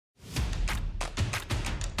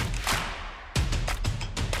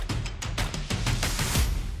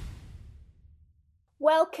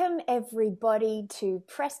Welcome everybody to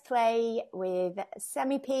Press Play with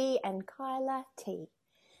Sammy P and Kyla T.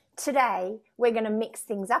 Today we're going to mix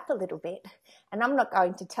things up a little bit, and I'm not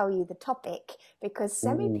going to tell you the topic because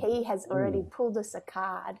Sammy P has already pulled us a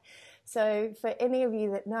card. So for any of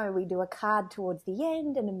you that know, we do a card towards the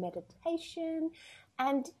end and a meditation,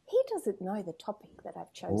 and he doesn't know the topic that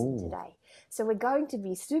I've chosen today. So we're going to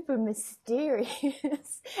be super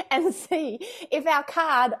mysterious and see if our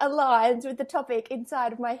card aligns with the topic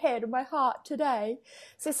inside of my head and my heart today.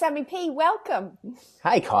 So Sammy P, welcome.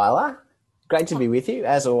 Hey Kyla, great to be with you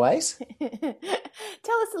as always.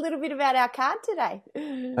 Tell us a little bit about our card today.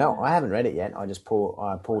 Well, I haven't read it yet. I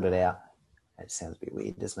pulled it out. It sounds a bit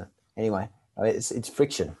weird, doesn't it? Anyway, it's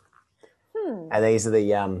friction. And these are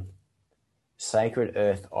the Sacred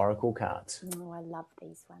Earth Oracle cards. Oh, I love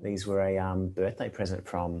these ones. These were a birthday present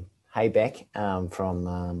from Beck,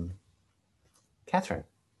 from Catherine,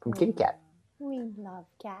 from Kitty Cat. We love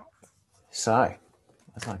cats. So,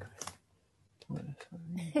 it's like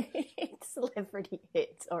Celebrity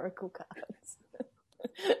hits Oracle cards.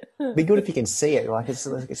 be good if you can see it. Like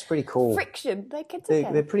it's pretty cool. Friction.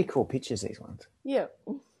 They're pretty cool pictures, these ones. Yeah.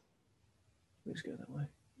 Let's go that way.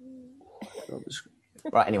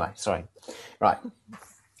 Right, anyway, sorry. Right,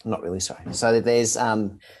 I'm not really sorry. So there's,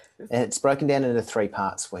 it's broken down into three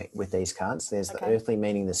parts with these cards. There's the earthly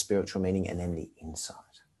meaning, the spiritual meaning, and then the insight.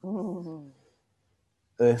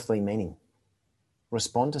 Earthly meaning.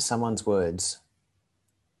 Respond to someone's words,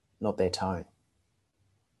 not their tone.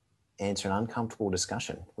 Answer an uncomfortable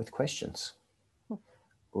discussion with questions.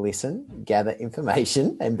 Listen, gather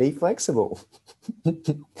information, and be flexible.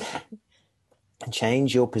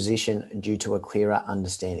 Change your position due to a clearer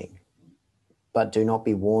understanding, but do not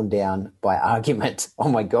be worn down by argument. Oh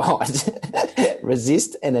my God.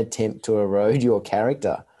 Resist an attempt to erode your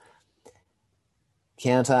character.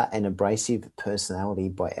 Counter an abrasive personality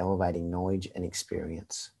by elevating knowledge and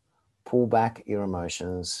experience. Pull back your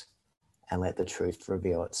emotions and let the truth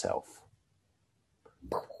reveal itself.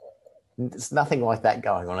 There's nothing like that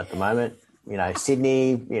going on at the moment. You know,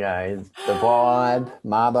 Sydney, you know, the vibe,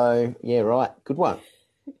 Marbo. Yeah, right. Good one.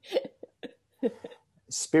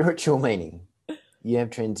 Spiritual meaning. You have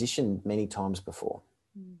transitioned many times before.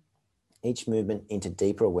 Each movement into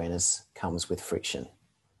deeper awareness comes with friction.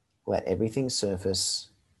 Let everything surface,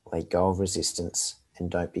 let go of resistance, and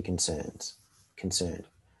don't be concerned.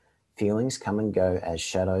 Feelings come and go as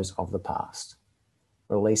shadows of the past.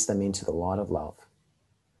 Release them into the light of love.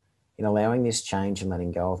 In allowing this change and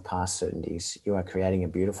letting go of past certainties, you are creating a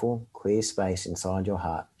beautiful, clear space inside your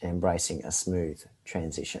heart and embracing a smooth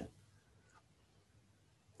transition.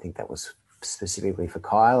 I think that was specifically for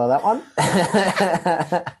Kyla, that one.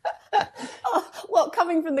 Well,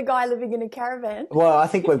 coming from the guy living in a caravan. Well, I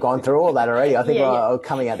think we've gone through all that already. I think we're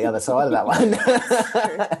coming out the other side of that one.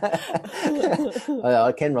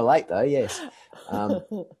 I can relate though, yes.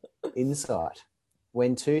 Insight.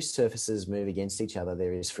 When two surfaces move against each other,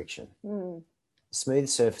 there is friction. Smooth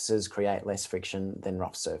surfaces create less friction than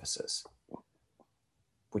rough surfaces,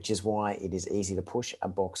 which is why it is easy to push a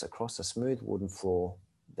box across a smooth wooden floor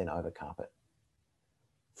than over carpet.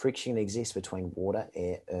 Friction exists between water,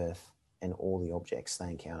 air, earth, and all the objects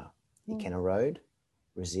they encounter. It can erode,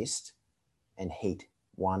 resist, and heat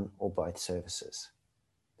one or both surfaces.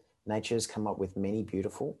 Nature has come up with many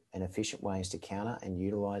beautiful and efficient ways to counter and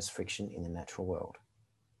utilize friction in the natural world.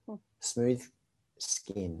 Smooth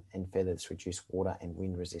skin and feathers reduce water and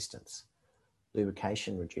wind resistance.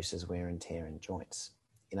 Lubrication reduces wear and tear in joints.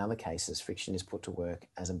 In other cases, friction is put to work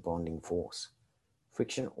as a bonding force.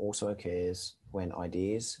 Friction also occurs when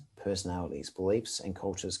ideas, personalities, beliefs, and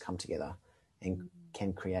cultures come together and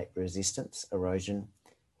can create resistance, erosion,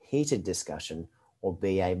 heated discussion, or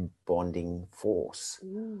be a bonding force.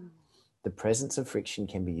 The presence of friction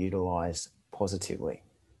can be utilized positively.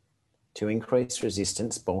 To increase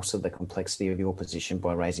resistance, bolster the complexity of your position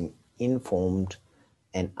by raising informed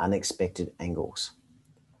and unexpected angles.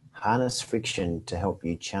 Harness friction to help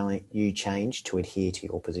you change to adhere to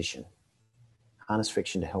your position. Harness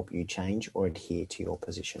friction to help you change or adhere to your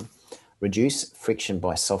position. Reduce friction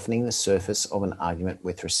by softening the surface of an argument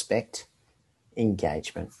with respect,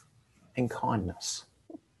 engagement, and kindness.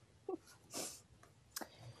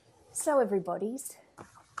 So everybody's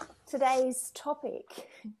today's topic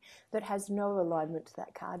that has no alignment to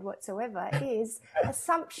that card whatsoever is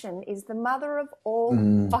assumption is the mother of all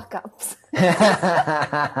fuck-ups.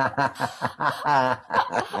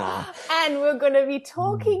 And we're going to be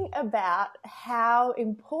talking about how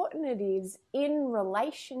important it is in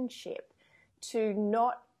relationship to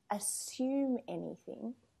not assume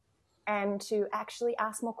anything and to actually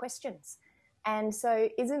ask more questions. And so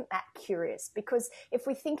isn't that curious? Because if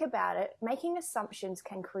we think about it, making assumptions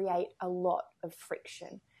can create a lot of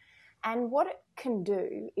friction. And what it can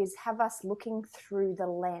do is have us looking through the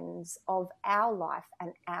lens of our life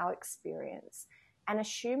and our experience and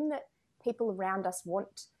assume that people around us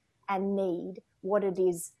want and need what it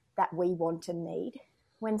is that we want and need,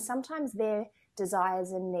 when sometimes their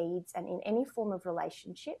desires and needs, and in any form of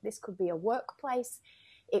relationship, this could be a workplace,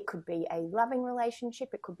 it could be a loving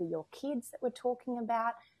relationship, it could be your kids that we're talking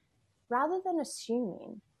about, rather than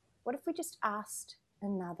assuming, what if we just asked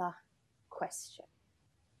another question?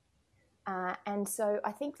 And so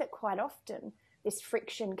I think that quite often this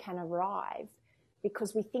friction can arrive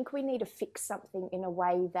because we think we need to fix something in a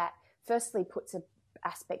way that firstly puts an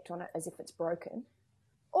aspect on it as if it's broken,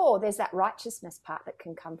 or there's that righteousness part that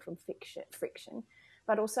can come from friction,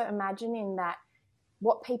 but also imagining that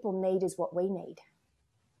what people need is what we need.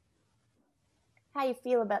 How you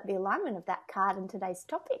feel about the alignment of that card in today's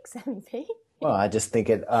topic, Sammy P? Well, I just think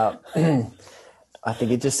it. I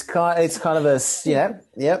think it just it's kind of a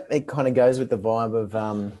it kind of goes with the vibe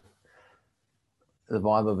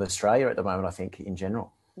of Australia at the moment, I think, in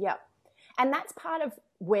general. Yeah, and that's part of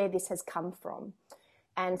where this has come from.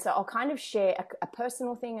 And so I'll kind of share a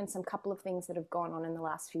personal thing and some couple of things that have gone on in the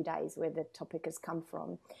last few days where the topic has come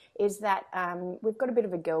from, is that we've got a bit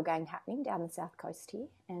of a girl gang happening down the south coast here.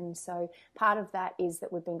 And so part of that is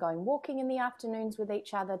that we've been going walking in the afternoons with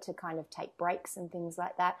each other to kind of take breaks and things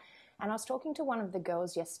like that. And I was talking to one of the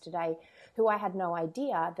girls yesterday who I had no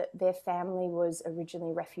idea that their family was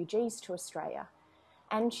originally refugees to Australia.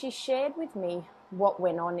 And she shared with me what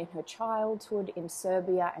went on in her childhood in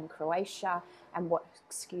Serbia and Croatia, and what,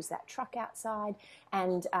 excuse that truck outside,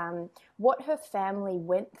 and what her family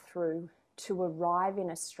went through to arrive in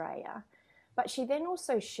Australia. But she then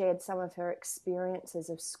also shared some of her experiences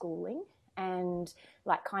of schooling and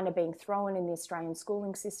like kind of being thrown in the Australian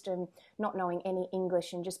schooling system, not knowing any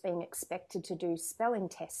English and just being expected to do spelling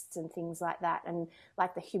tests and things like that, and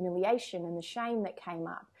like the humiliation and the shame that came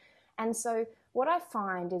up. And so what I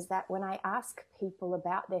find is that when I ask people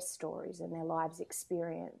about their stories and their lives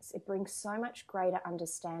experience, it brings so much greater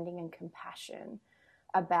understanding and compassion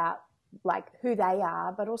about like who they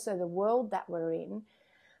are, but also the world that we're in.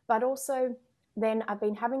 But also then I've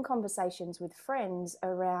been having conversations with friends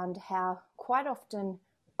around how quite often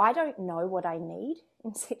I don't know what I need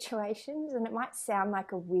in situations, and it might sound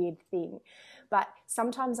like a weird thing, but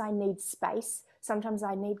sometimes I need space, sometimes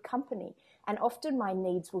I need company. And often my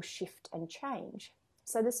needs will shift and change.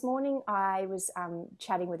 So this morning I was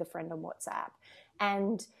chatting with a friend on WhatsApp,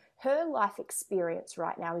 and her life experience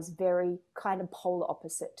right now is very kind of polar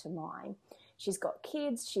opposite to mine. She's got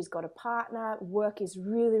kids, she's got a partner, work is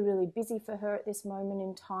really, really busy for her at this moment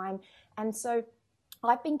in time. And so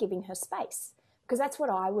I've been giving her space because that's what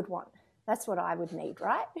I would want. That's what I would need,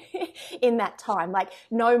 right? In that time, like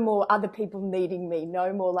no more other people needing me,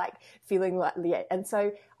 no more like feeling like, yeah. And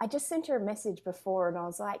so I just sent her a message before and I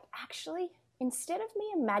was like, actually, instead of me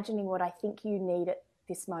imagining what I think you need at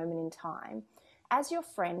this moment in time, as your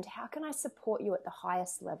friend, how can I support you at the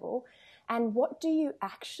highest level? And what do you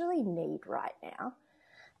actually need right now?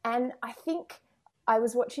 And I think I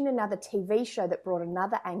was watching another TV show that brought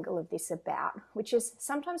another angle of this about, which is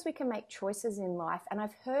sometimes we can make choices in life. And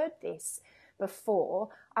I've heard this before.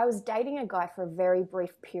 I was dating a guy for a very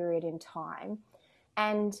brief period in time,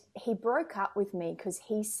 and he broke up with me because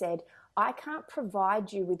he said, I can't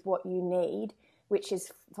provide you with what you need, which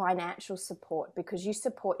is financial support, because you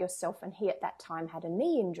support yourself. And he at that time had a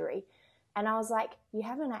knee injury. And I was like, you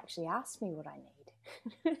haven't actually asked me what I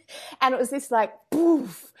need. And it was this like,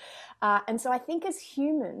 poof. And so I think as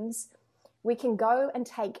humans, we can go and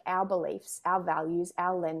take our beliefs, our values,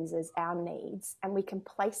 our lenses, our needs, and we can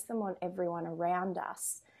place them on everyone around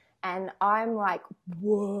us. And I'm like,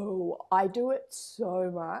 whoa, I do it so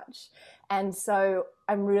much. And so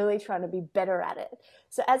I'm really trying to be better at it.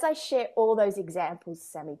 So as I share all those examples,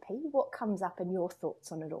 Sammy P, what comes up in your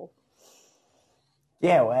thoughts on it all?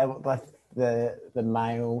 Yeah, well, like the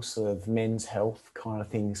male sort of men's health kind of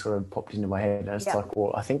thing sort of popped into my head. And it's like,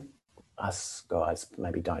 well, I think us guys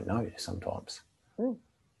maybe don't know sometimes.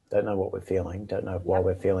 Don't know what we're feeling, don't know why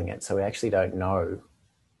we're feeling it. So we actually don't know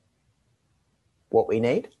what we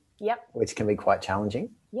need, which can be quite challenging.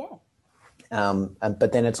 Yeah.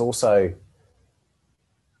 But then it's also,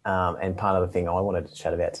 and part of the thing I wanted to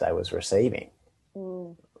chat about today was receiving.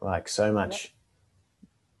 Like so much,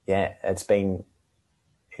 it's been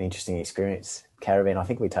an interesting experience. Caravan, I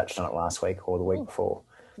think we touched on it last week or the week before.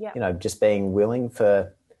 You know, just being willing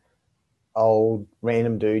for old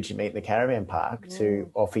random dudes you meet in the caravan park to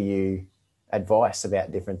offer you advice about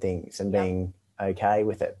different things, and being okay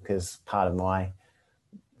with it, because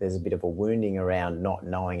there's a bit of a wounding around not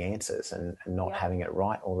knowing answers and not having it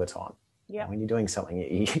right all the time. Yeah. When you're doing something,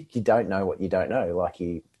 you don't know what you don't know, like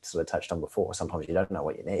you sort of touched on before. Sometimes you don't know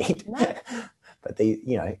what you need. No. But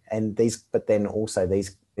but then also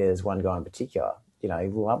there's one guy in particular, he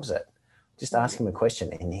loves it. Just ask him a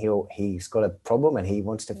question and he's got a problem and he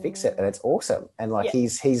wants to fix it, and it's awesome. And like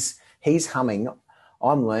he's humming,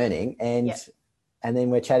 I'm learning, and then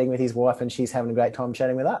we're chatting with his wife and she's having a great time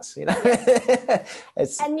chatting with us,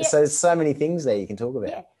 So there's so many things there you can talk about.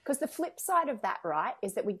 Yeah, because the flip side of that, right,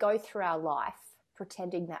 is that we go through our life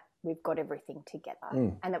pretending that we've got everything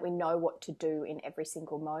together and that we know what to do in every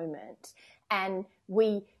single moment. And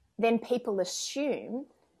then people assume,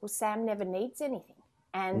 well, Sam never needs anything.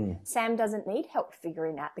 And Sam doesn't need help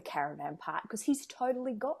figuring out the caravan park because he's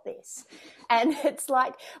totally got this. And it's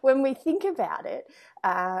like, when we think about it,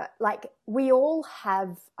 like we all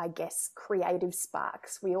have, I guess, creative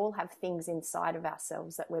sparks. We all have things inside of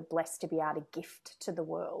ourselves that we're blessed to be able to gift to the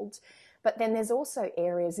world. But then there's also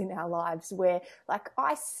areas in our lives where, like,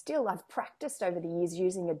 I've practiced over the years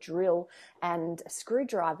using a drill and a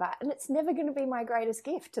screwdriver, and it's never going to be my greatest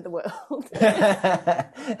gift to the world.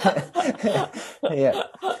 Yeah.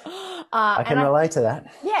 I can relate to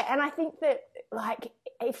that. Yeah. And I think that, like,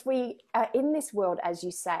 if we are in this world, as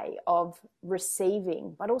you say, of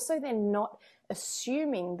receiving, but also then not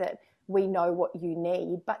assuming that we know what you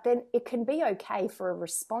need, but then it can be okay for a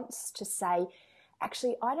response to say,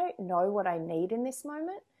 actually, I don't know what I need in this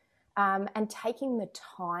moment, and taking the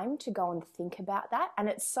time to go and think about that. And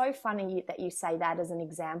it's so funny that you say that as an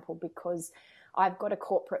example, because I've got a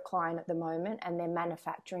corporate client at the moment and their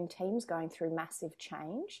manufacturing team's going through massive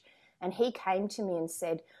change. And he came to me and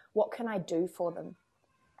said, what can I do for them?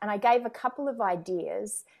 And I gave a couple of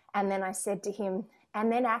ideas, and then I said to him,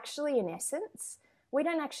 and then actually, in essence, we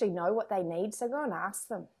don't actually know what they need, so go and ask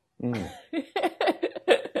them.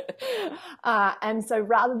 And so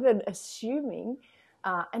rather than assuming,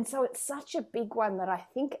 and so it's such a big one that I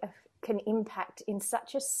think can impact in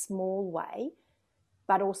such a small way,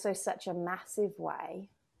 but also such a massive way,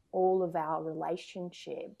 all of our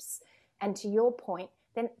relationships. And to your point,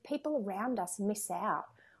 then people around us miss out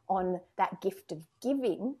on that gift of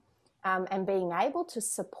giving, and being able to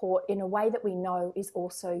support in a way that we know is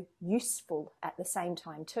also useful at the same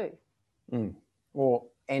time too. Or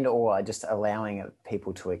just allowing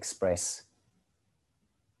people to express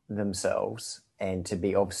themselves and to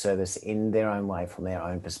be of service in their own way from their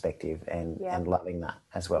own perspective, and loving that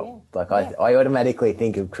as well. I automatically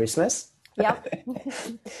think of Christmas. Yep.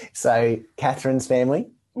 So Catherine's family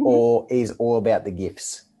is all about the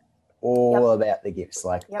gifts. About the gifts.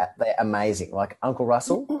 Like they're amazing. Like Uncle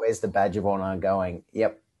Russell wears the badge of honor going,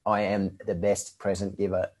 yep, I am the best present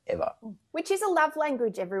giver ever. Which is a love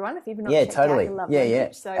language, everyone, if you've not checked out your love language.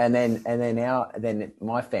 Yeah. So. And then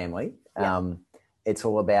my family, it's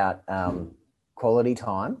all about quality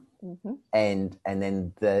time, and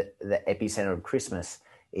then the epicenter of Christmas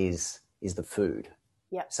is the food.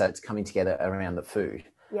 Yeah. So it's coming together around the food.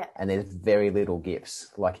 Yeah. And there's very little gifts,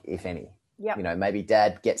 like if any. Yep. Maybe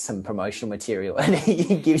Dad gets some promotional material and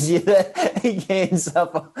he gives you he cans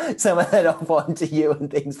up some of that off onto you and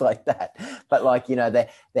things like that. But like, the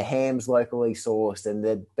ham's locally sourced and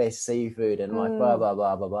the best seafood and like blah, blah,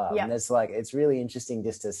 blah, blah, blah. Yep. And it's like, it's really interesting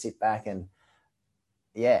just to sit back and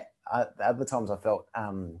other times I felt,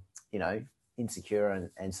 insecure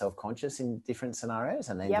and self-conscious in different scenarios.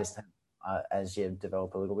 And then just as you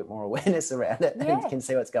develop a little bit more awareness around it and can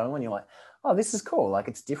see what's going on, you're like, oh, this is cool. Like,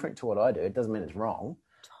 it's different to what I do. It doesn't mean it's wrong.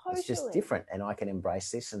 Totally. It's just different, and I can embrace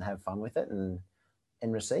this and have fun with it and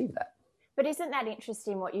receive that. But isn't that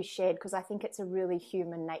interesting what you shared? Because I think it's a really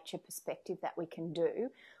human nature perspective that we can do,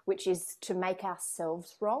 which is to make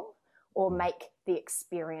ourselves wrong or make the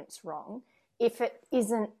experience wrong if it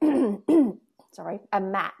isn't a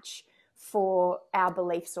match for our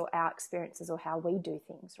beliefs or our experiences or how we do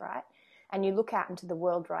things, right? And you look out into the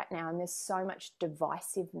world right now and there's so much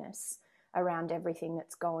divisiveness around everything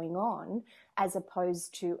that's going on, as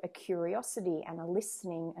opposed to a curiosity and a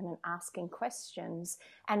listening and an asking questions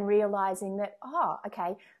and realizing that,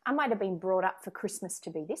 okay, I might have been brought up for Christmas to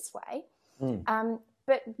be this way.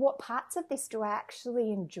 But what parts of this do I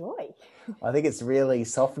actually enjoy? I think it's really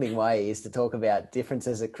softening way is to talk about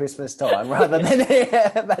differences at Christmas time rather than,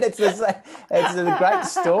 but it's a great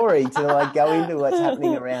story to like go into what's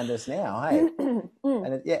happening around us now. Hey,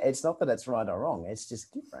 and it's not that it's right or wrong. It's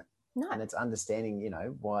just different. No. And it's understanding,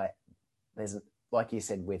 why there's, like you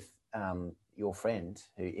said, with your friend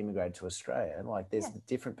who immigrated to Australia, like there's a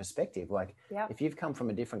different perspective. Like if you've come from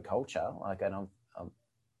a different culture, like, and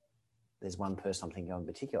there's one person I'm thinking of in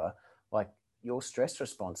particular, like your stress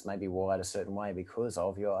response may be wired a certain way because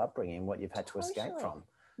of your upbringing, what you've had to escape from.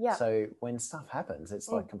 Yeah. So when stuff happens, it's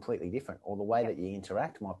like completely different, or the way that you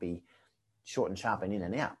interact might be short and sharp and in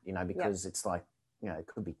and out, you know, because it's like, you know, it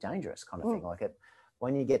could be dangerous kind of thing. Like it,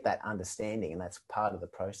 when you get that understanding, and that's part of the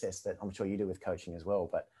process that I'm sure you do with coaching as well,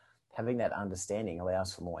 but having that understanding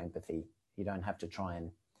allows for more empathy. You don't have to try and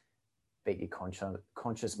beat your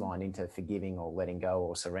conscious mind into forgiving or letting go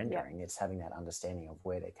or surrendering. It's having that understanding of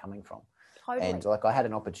where they're coming from. Totally. And like I had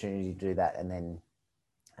an opportunity to do that, and then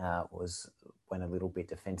went a little bit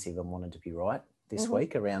defensive and wanted to be right this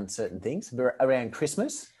week around certain things, around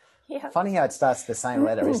Christmas. Yeah. Funny how it starts the same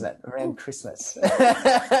letter, isn't it? Around Christmas.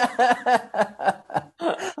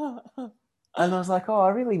 And I was like, oh, I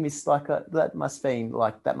really miss, like, that must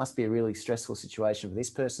be a really stressful situation for this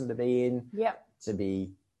person to be in. Yep. To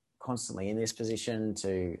be constantly in this position,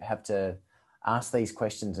 to have to ask these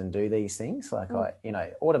questions and do these things. Like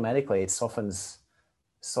automatically it softens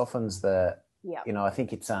the, I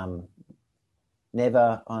think it's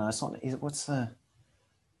never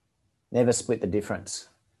split the difference.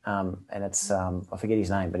 And it's, I forget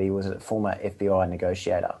his name, but he was a former FBI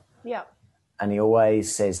negotiator. Yeah. And he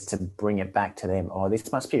always says to bring it back to them. Oh,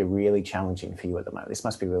 this must be really challenging for you at the moment. This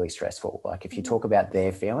must be really stressful. Like if you talk about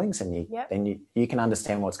their feelings and then you can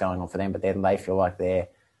understand what's going on for them, but then they feel like they're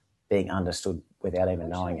being understood without even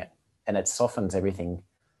knowing it. And it softens everything.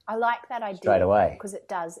 I like that idea straight away, because it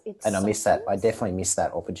does. And I miss that. I definitely miss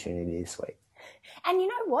that opportunity this week. And you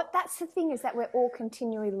know what? That's the thing, is that we're all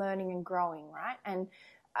continually learning and growing, right? And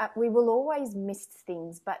we will always miss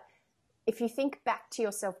things, but if you think back to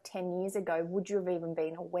yourself 10 years ago, would you have even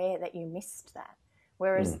been aware that you missed that?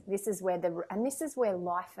 Whereas this is where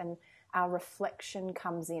life and our reflection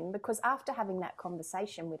comes in, because after having that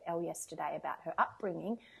conversation with Elle yesterday about her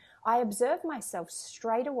upbringing, I observed myself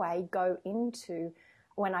straight away go into,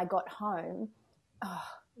 when I got home,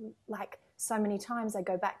 like so many times I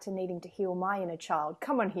go back to needing to heal my inner child.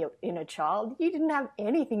 Come on, heal inner child. You didn't have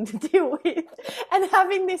anything to deal with. And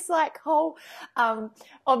having this like whole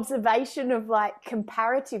observation of like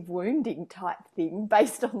comparative wounding type thing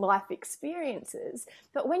based on life experiences.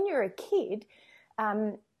 But when you're a kid,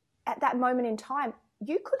 at that moment in time,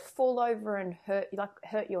 you could fall over and hurt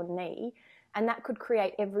your knee, and that could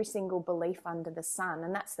create every single belief under the sun.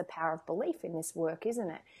 And that's the power of belief in this work, isn't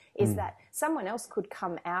it? Is that someone else could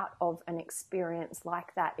come out of an experience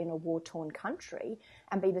like that in a war-torn country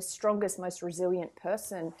and be the strongest, most resilient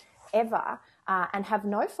person ever and have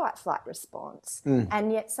no fight-flight response.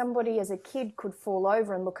 And yet somebody as a kid could fall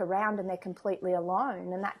over and look around and they're completely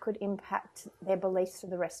alone, and that could impact their beliefs for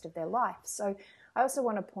the rest of their life. So I also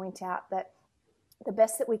want to point out that the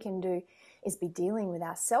best that we can do is be dealing with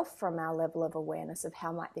ourselves from our level of awareness of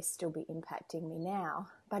how might this still be impacting me now.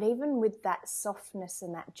 But even with that softness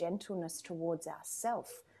and that gentleness towards ourselves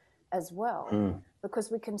as well, because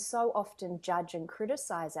we can so often judge and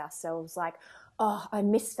criticize ourselves like, oh, I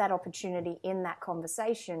missed that opportunity in that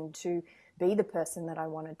conversation to be the person that I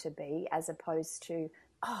wanted to be, as opposed to,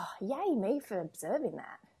 oh, yay me for observing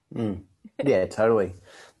that. Yeah, totally.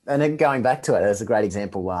 And then going back to it, there's a great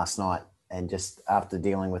example last night, and just after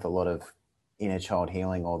dealing with a lot of inner child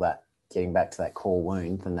healing, or that getting back to that core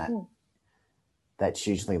wound, and that's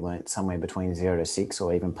usually learnt somewhere between 0 to 6,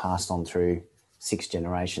 or even passed on through 6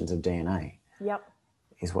 generations of DNA. Yep.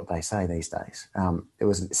 Is what they say these days. There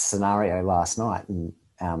was a scenario last night, and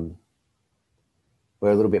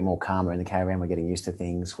we're a little bit more calmer in the caravan. We're getting used to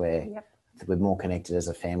things. We're more connected as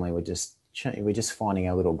a family. We're just finding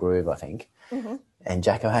our little groove, I think. And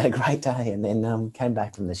Jacko had a great day, and then came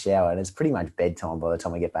back from the shower, and it's pretty much bedtime by the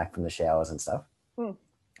time we get back from the showers and stuff.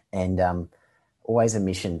 And always a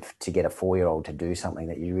mission to get a 4-year-old to do something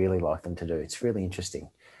that you really like them to do. It's really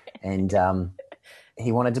interesting. And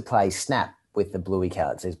he wanted to play Snap with the Bluey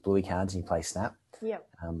cards. There's Bluey cards and you play Snap. Yep.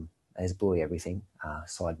 There's Bluey everything,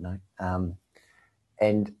 side note.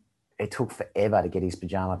 And it took forever to get his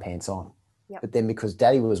pajama pants on. Yep. But then because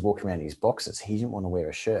Daddy was walking around in his boxers, he didn't want to wear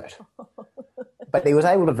a shirt. But he was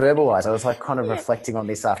able to verbalise. I was like kind of reflecting on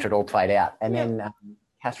this after it all played out. And then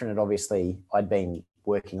Catherine had I'd been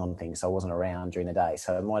working on things, so I wasn't around during the day.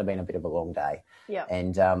 So it might have been a bit of a long day. Yeah.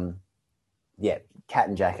 And Kat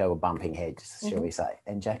and Jacko were bumping heads, shall we say.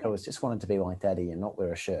 And Jacko just wanted to be like Daddy and not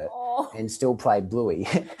wear a shirt and still play Bluey.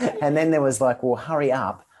 And then there was like, well, hurry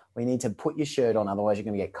up. We need to put your shirt on, otherwise you're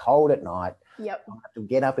going to get cold at night. Yep. You have to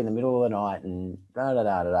get up in the middle of the night and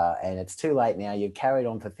da-da-da-da-da. And it's too late now. You've carried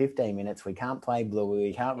on for 15 minutes. We can't play Bluey.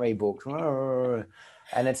 We can't read books.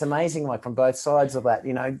 And it's amazing, like from both sides of that,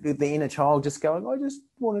 the inner child just going, I just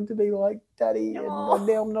wanted to be like Daddy and now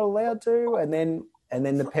I'm not allowed to. And then And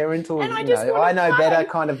then the parental, And I you just know, wanna I know play. better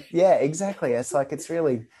kind of, yeah, exactly. It's like, it's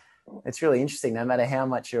really interesting. No matter how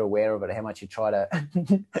much you're aware of it, how much you try to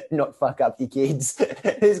not fuck up your kids,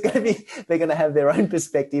 they're going to have their own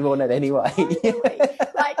perspective on it anyway. Totally.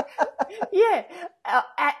 Like, yeah,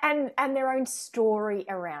 and their own story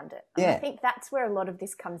around it. And I think that's where a lot of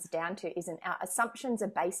this comes down to, isn't our assumptions are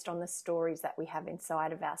based on the stories that we have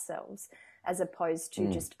inside of ourselves, as opposed to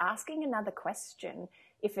just asking another question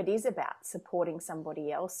if it is about supporting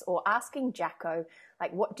somebody else, or asking Jacko,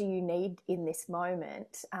 like, what do you need in this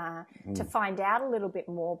moment, to find out a little bit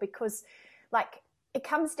more. Because, like, it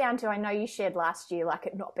comes down to, I know you shared last year, like,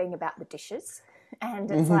 it not being about the dishes.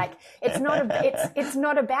 And it's like, it's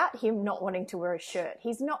not about him not wanting to wear a shirt.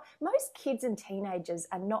 Most kids and teenagers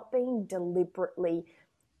are not being deliberately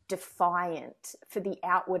defiant for the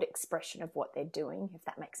outward expression of what they're doing, if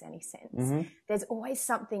that makes any sense. There's always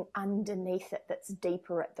something underneath it that's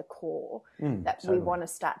deeper at the core that we want to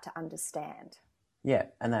start to understand. Yeah,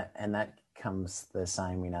 and that comes the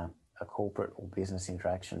same in a corporate or business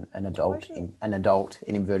interaction, an adult in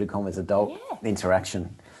inverted commas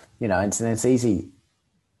interaction, you know. And so it's easy.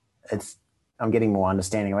 I'm getting more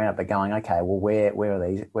understanding around it, but going, okay, well, where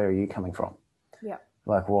are you coming from? Yeah.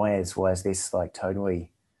 Like, why is this like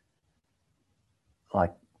totally,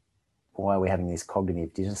 like, why are we having this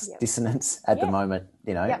cognitive dissonance at the moment,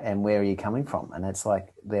 you know, and where are you coming from? And it's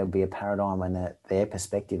like, there'll be a paradigm and their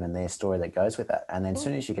perspective and their story that goes with that. And then as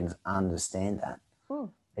soon as you can understand that,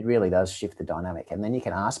 it really does shift the dynamic. And then you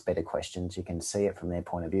can ask better questions. You can see it from their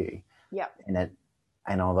point of view. Yeah.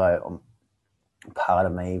 And although part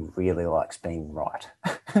of me really likes being right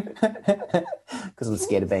because I'm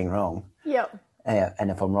scared of being wrong. Yeah. And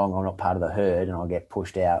if I'm wrong, I'm not part of the herd, and I'll get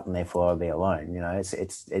pushed out, and therefore I'll be alone. You know,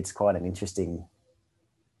 it's quite an interesting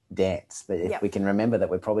dance. But if we can remember that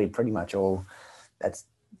we're probably pretty much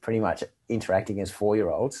interacting as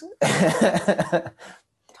 4-year-olds.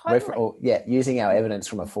 Totally. Using our evidence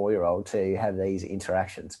from a 4-year-old to have these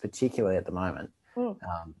interactions, particularly at the moment. And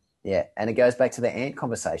it goes back to the ant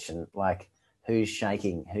conversation, like, who's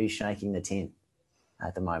shaking the tin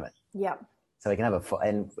at the moment. Yeah. So we can have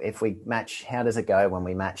and if we match, how does it go when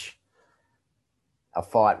we match a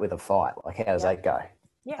fight with a fight? Like, how does that go?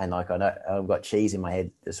 Yeah. And like, I know I've got Cheese in my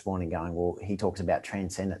head this morning going, well, he talks about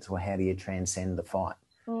transcendence. Well, how do you transcend the fight?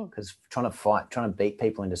 Because trying to beat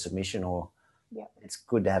people into submission, or it's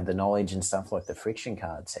good to have the knowledge and stuff like the friction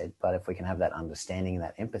card said, but if we can have that understanding and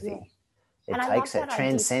that empathy, it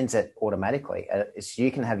transcends it automatically.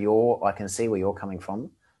 You can have I can see where you're coming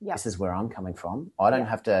from. This is where I'm coming from. I don't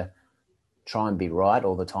have to try and be right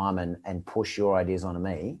all the time and push your ideas onto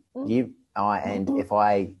me. If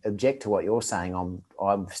I object to what you're saying,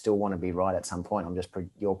 I still want to be right at some point.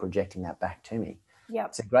 You're projecting that back to me. Yeah,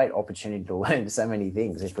 it's a great opportunity to learn so many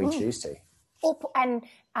things if we choose to.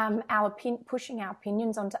 Pushing our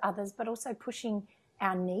opinions onto others, but also pushing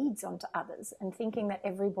our needs onto others, and thinking that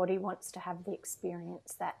everybody wants to have the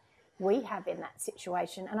experience that we have in that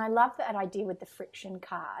situation. And I love that idea with the friction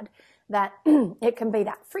card, that it can be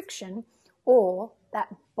that friction or that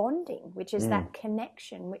bonding, which is that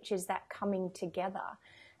connection, which is that coming together.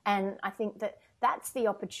 And I think that that's the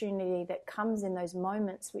opportunity that comes in those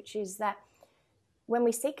moments, which is that when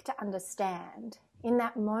we seek to understand, in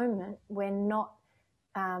that moment, we're not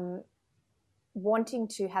wanting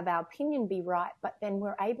to have our opinion be right, but then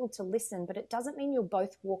we're able to listen. But it doesn't mean you'll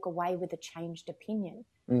both walk away with a changed opinion.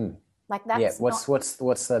 Like, that's what's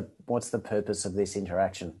the purpose of this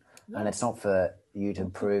interaction? And it's not for you to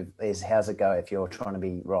prove. How's it go if you're trying to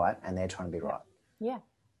be right and they're trying to be right? Yeah.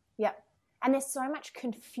 And there's so much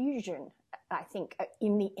confusion, I think,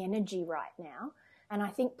 in the energy right now. And I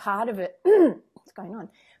think part of it, what's going on?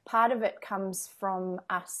 Part of it comes from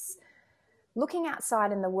us looking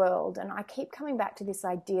outside in the world. And I keep coming back to this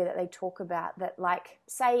idea that they talk about, that, like,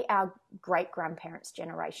 say our great-grandparents'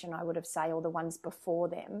 generation, I would have said, or the ones before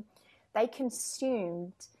them, they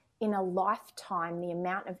consumed in a lifetime the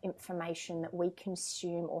amount of information that we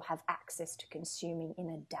consume or have access to consuming in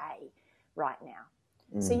a day right now.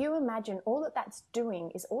 So you imagine all that that's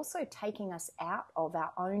doing is also taking us out of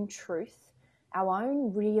our own truth, our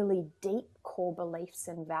own really deep core beliefs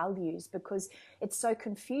and values, because it's so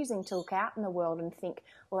confusing to look out in the world and think,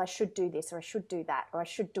 well, I should do this, or I should do that, or I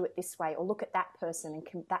should do it this way, or look at that person,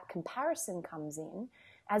 and that comparison comes in,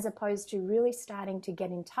 as opposed to really starting to get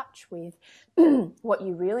in touch with what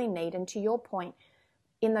you really need. And to your point,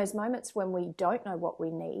 in those moments when we don't know what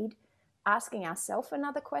we need, asking ourselves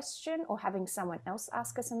another question, or having someone else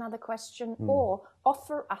ask us another question, or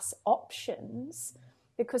offer us options,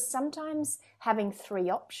 because sometimes having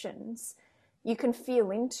 3 options, you can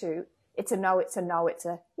feel into, it's a no, it's a no, it's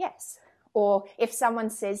a yes. Or if someone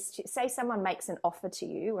say someone makes an offer to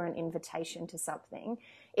you or an invitation to something,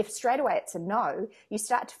 if straight away it's a no, you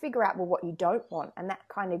start to figure out, well, what you don't want. And that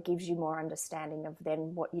kind of gives you more understanding of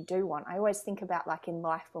then what you do want. I always think about like in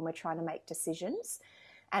life when we're trying to make decisions.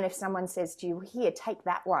 And if someone says to you, here, take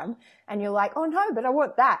that one, and you're like, oh no, but I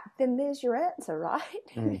want that, then there's your answer, right?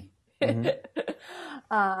 Mm-hmm.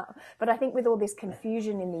 But I think with all this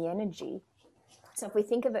confusion in the energy, so if we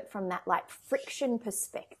think of it from that like friction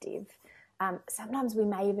perspective, sometimes we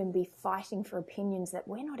may even be fighting for opinions that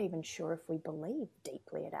we're not even sure if we believe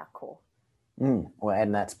deeply at our core. Well,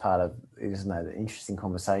 and that's part of, isn't that an interesting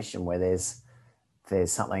conversation where there's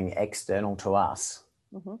something external to us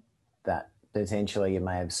that potentially you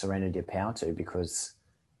may have surrendered your power to because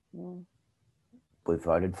we've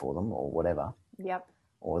voted for them or whatever. Yep.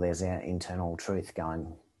 Or there's our internal truth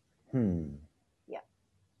going, Yep.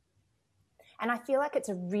 And I feel like it's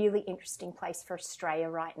a really interesting place for Australia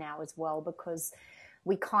right now as well, because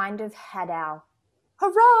we kind of had our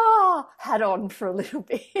hurrah hat on for a little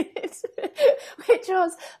bit, which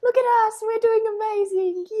was, look at us, we're doing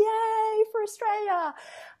amazing, yay for Australia.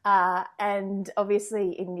 And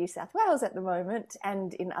obviously in New South Wales at the moment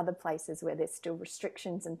and in other places where there's still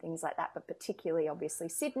restrictions and things like that, but particularly obviously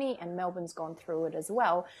Sydney and Melbourne's gone through it as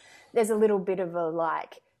well, there's a little bit of a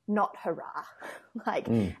like, not hurrah, like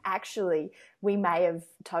actually we may have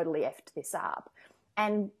totally effed this up.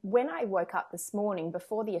 And when I woke up this morning,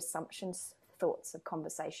 before the assumptions thoughts of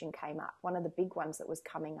conversation came up, one of the big ones that was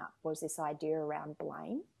coming up was this idea around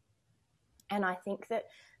blame. And I think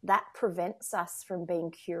that prevents us from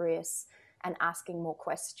being curious and asking more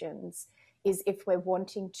questions, is if we're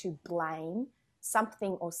wanting to blame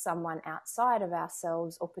something or someone outside of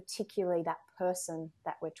ourselves, or particularly that person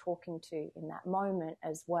that we're talking to in that moment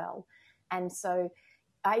as well. And so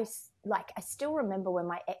I still remember when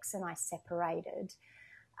my ex and I separated,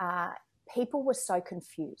 people were so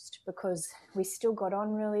confused because we still got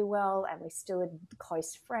on really well and we still had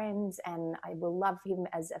close friends, and I will love him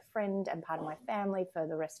as a friend and part of my family for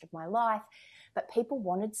the rest of my life. But people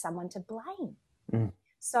wanted someone to blame.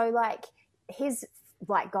 So like his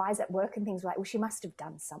like guys at work and things were like, well, she must have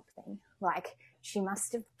done something. Like she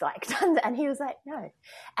must have like done that. And he was like, no.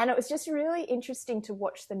 And it was just really interesting to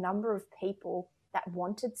watch the number of people that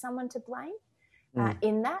wanted someone to blame.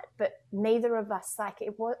 In that, but neither of us, like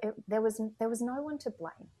there was no one to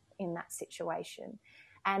blame in that situation.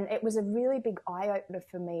 And it was a really big eye-opener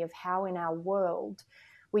for me of how in our world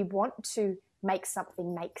we want to make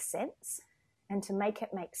something make sense, and to make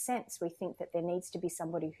it make sense we think that there needs to be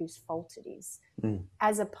somebody whose fault it is,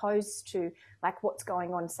 as opposed to like what's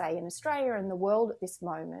going on, say, in Australia and the world at this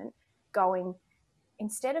moment, going,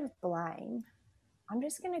 instead of blame, I'm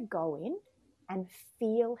just going to go in and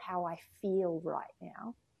feel how I feel right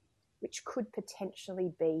now, which could potentially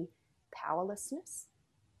be powerlessness,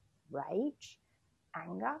 rage,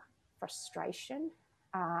 anger, frustration,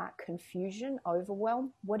 confusion,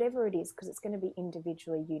 overwhelm, whatever it is, because it's going to be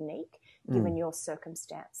individually unique given your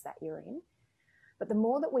circumstance that you're in. But the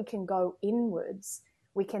more that we can go inwards,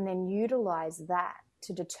 we can then utilize that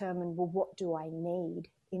to determine, well, what do I need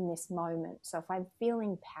in this moment? So if I'm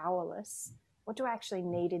feeling powerless, what do I actually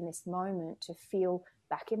need in this moment to feel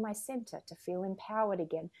back in my center, to feel empowered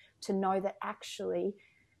again, to know that actually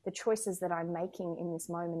the choices that I'm making in this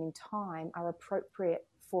moment in time are appropriate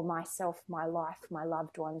for myself, my life, my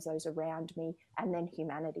loved ones, those around me, and then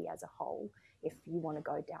humanity as a whole, if you want to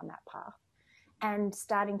go down that path. And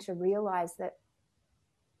starting to realize that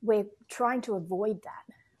we're trying to avoid that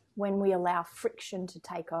when we allow friction to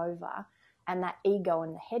take over and that ego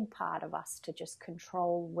and the head part of us to just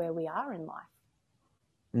control where we are in life.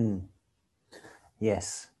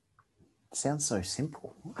 Yes. Sounds so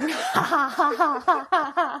simple.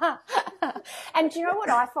 And do you know what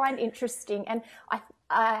I find interesting? And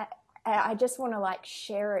I just want to like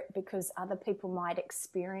share it because other people might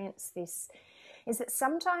experience this, is that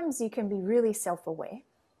sometimes you can be really self-aware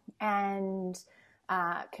and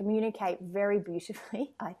communicate very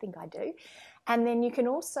beautifully. I think I do. And then you can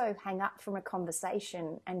also hang up from a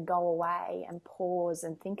conversation and go away and pause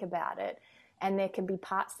and think about it. And there can be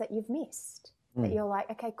parts that you've missed that you're like,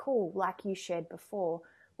 okay, cool. Like you shared before,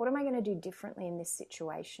 what am I going to do differently in this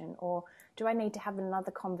situation? Or do I need to have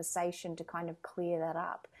another conversation to kind of clear that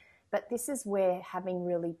up? But this is where having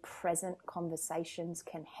really present conversations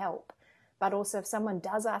can help. But also if someone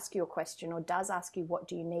does ask you a question or does ask you, what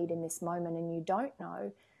do you need in this moment, and you don't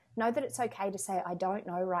know that it's okay to say, I don't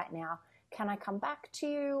know right now. Can I come back to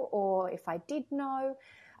you? Or if I did know,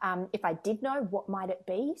 what might it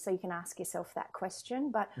be? So you can ask yourself that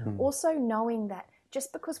question. But also knowing that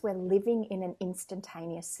just because we're living in an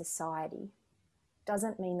instantaneous society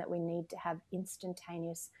doesn't mean that we need to have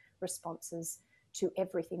instantaneous responses to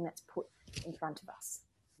everything that's put in front of us.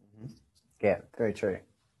 Yeah, very true.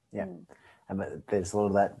 Yeah. But there's a lot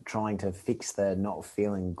of that trying to fix the not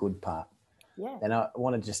feeling good part. Yeah. And I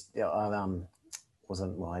want to just,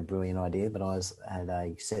 wasn't my brilliant idea, but I had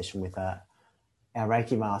a session with our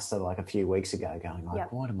Reiki master like a few weeks ago going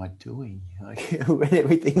like, what am I doing? Like, when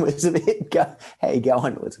everything was a bit, how you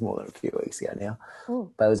going? It was more than a few weeks ago now.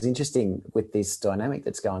 But it was interesting with this dynamic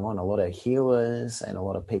that's going on. A lot of healers and a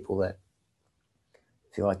lot of people that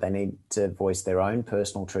feel like they need to voice their own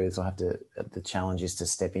personal truths or the challenge is to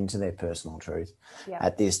step into their personal truth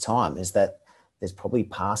at this time, is that there's probably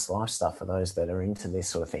past life stuff for those that are into this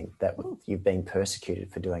sort of thing, that you've been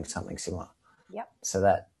persecuted for doing something similar. Yep. So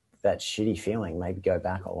that shitty feeling maybe go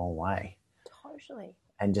back a long way. Totally.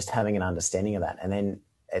 And just having an understanding of that. And then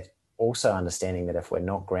also understanding that if we're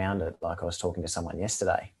not grounded, like I was talking to someone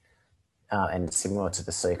yesterday, and similar to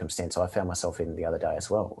the circumstance I found myself in the other day as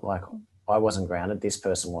well, like I wasn't grounded, this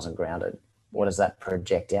person wasn't grounded. What does that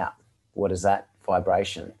project out? What is that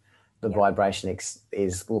vibration? The vibration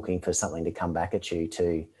is looking for something to come back at you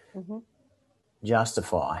to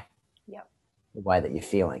justify the way that you're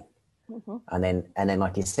feeling. And then,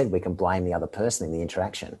 like you said, we can blame the other person in the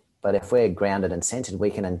interaction. But if we're grounded and centered, we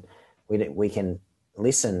can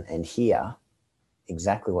listen and hear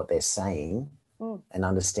exactly what they're saying and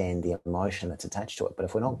understand the emotion that's attached to it. But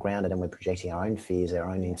if we're not grounded and we're projecting our own fears, our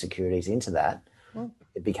own insecurities into that,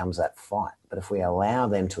 it becomes that fight. But if we allow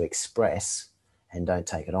them to express and don't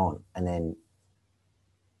take it on, and then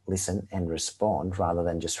listen and respond rather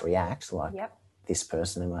than just react like this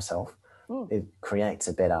person and myself, it creates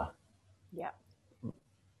a better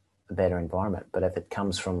environment. But if it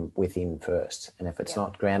comes from within first, and if it's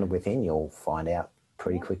not grounded within, you'll find out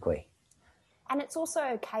pretty quickly. And it's also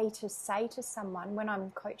okay to say to someone, when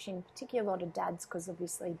I'm coaching particularly a lot of dads, because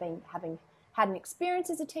obviously having had an experience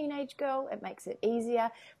as a teenage girl, it makes it easier.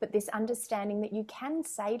 But this understanding that you can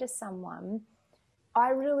say to someone,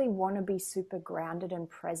 I really want to be super grounded and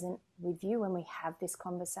present with you when we have this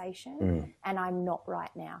conversation, and I'm not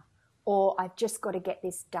right now. Or I've just got to get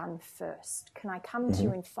this done first. Can I come to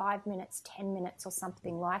you in 5 minutes, 10 minutes or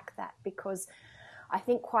something like that? Because I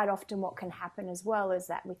think quite often what can happen as well is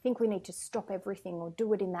that we think we need to stop everything or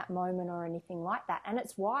do it in that moment or anything like that. And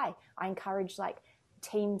it's why I encourage like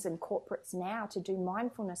teams and corporates now to do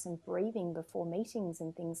mindfulness and breathing before meetings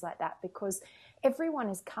and things like that, because everyone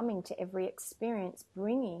is coming to every experience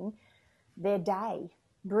bringing their day,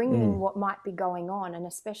 bringing what might be going on, and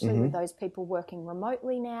especially with those people working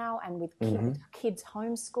remotely now and with kids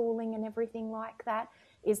homeschooling and everything like that,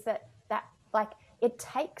 is that like it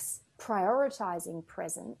takes prioritizing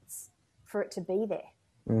presence for it to be there.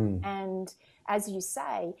 And as you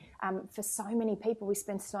say, for so many people, we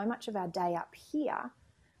spend so much of our day up here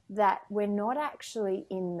that we're not actually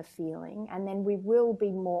in the feeling, and then we will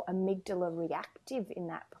be more amygdala reactive in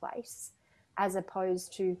that place, as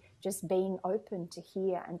opposed to just being open to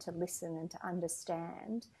hear and to listen and to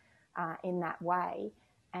understand in that way.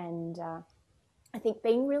 And I think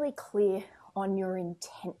being really clear on your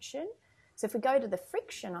intention. So if we go to the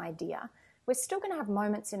friction idea, we're still going to have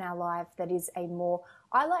moments in our life that is a more,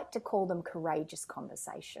 I like to call them courageous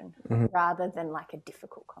conversation rather than like a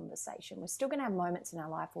difficult conversation. We're still going to have moments in our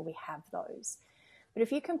life where we have those. But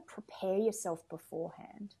if you can prepare yourself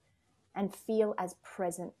beforehand and feel as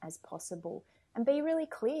present as possible and be really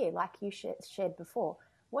clear, like you shared before,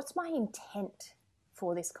 what's my intent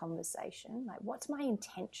for this conversation? Like, what's my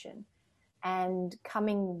intention? And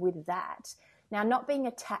coming with that. Now, not being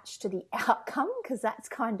attached to the outcome, because that's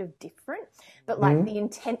kind of different, but like the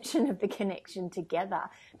intention of the connection together,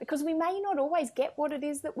 because we may not always get what it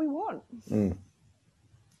is that we want. You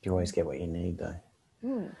always get what you need, though.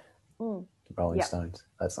 Rolling Stones.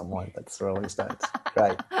 That's not mine. That's the Rolling Stones.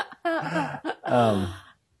 Great.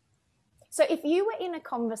 So if you were in a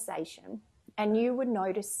conversation and you were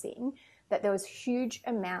noticing that there was huge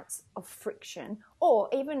amounts of friction, or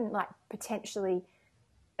even like potentially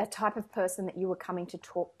a type of person that you were coming to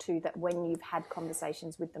talk to that when you've had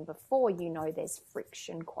conversations with them before, you know there's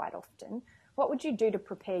friction quite often, what would you do to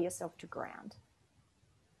prepare yourself to ground?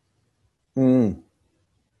 Well,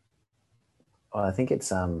 I think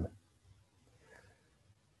it's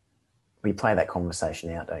we play that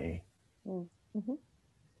conversation out, don't you?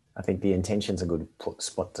 I think the intention's a good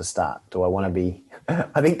spot to start. Do I want to be?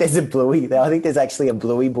 I think there's a Bluey. I think there's actually a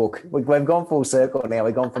Bluey book. We've gone full circle now.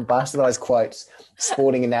 We've gone from bastardized quotes,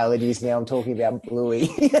 sporting analogies. Now I'm talking about Bluey.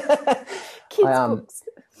 Kids books.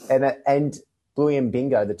 And Bluey and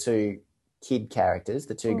Bingo, the two kid characters,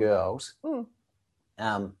 the two girls,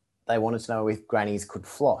 they wanted to know if grannies could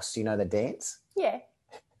floss. You know the dance? Yeah.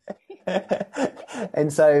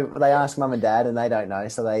 And so they ask mum and dad and they don't know.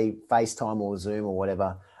 So they FaceTime or Zoom or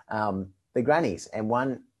whatever, the grannies, and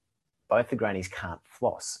both the grannies can't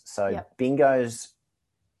floss. So Bingo's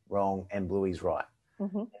wrong and Bluey's right.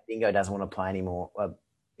 Mm-hmm. Bingo doesn't want to play anymore.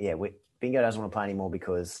 Bingo doesn't want to play anymore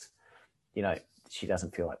because, she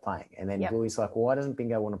doesn't feel like playing. And then Bluey's like, well, why doesn't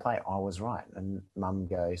Bingo want to play? I was right. And mum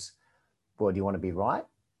goes, well, do you want to be right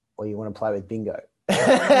or you want to play with Bingo?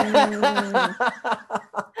 I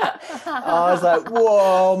was like,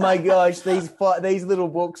 whoa, my gosh, these little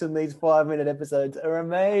books and these 5-minute episodes are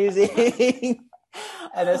amazing.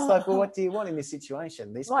 And it's like, well, what do you want in this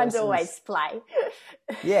situation? Mine's always play.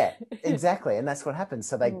 Yeah, exactly. And that's what happened.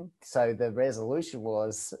 So so the resolution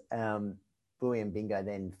was Bluey and Bingo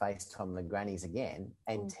then FaceTime the grannies again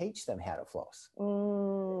and teach them how to floss.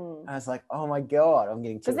 I was like, oh my God, I'm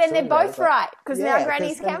getting too excited. Because then they're both right, because now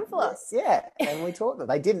grannies can floss. Yeah, and we taught them.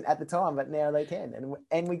 They didn't at the time, but now they can.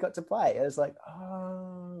 And we got to play. It was like,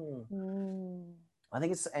 oh. I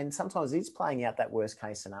think and sometimes it's playing out that worst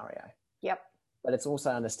case scenario. Yep. But it's also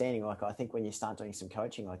understanding, like, I think when you start doing some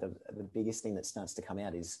coaching, like the biggest thing that starts to come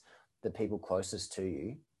out is the people closest to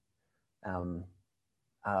you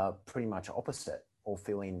are pretty much opposite or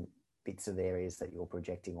fill in bits of areas that you're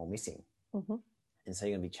projecting or missing. Mm-hmm. And so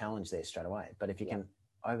you're going to be challenged there straight away. But if you can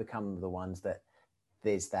overcome the ones that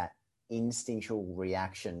there's that instinctual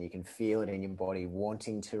reaction, you can feel it in your body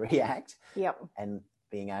wanting to react and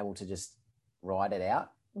being able to just ride it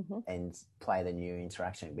out. Mm-hmm. And play the new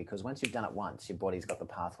interaction, because once you've done it once, your body's got the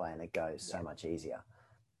pathway and it goes so much easier.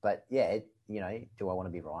 But do I want to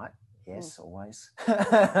be right? Yes, always.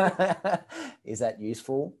 Is that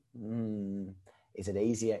useful? Is it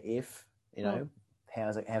easier if, how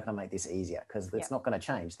can I make this easier? Because it's not going to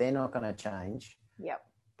change. They're not going to change. Yep.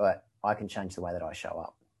 But I can change the way that I show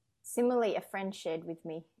up. Similarly, a friend shared with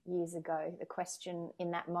me years ago the question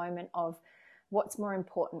in that moment of what's more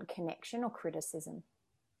important, connection or criticism?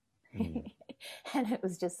 And it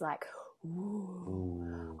was just like,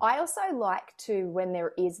 ooh. I also like to, when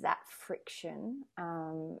there is that friction,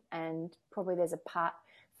 and probably there's a part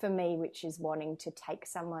for me which is wanting to take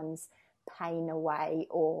someone's pain away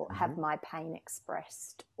or have my pain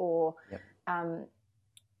expressed or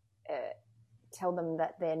tell them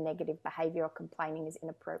that their negative behavior or complaining is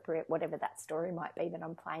inappropriate, whatever that story might be that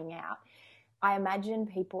I'm playing out. I imagine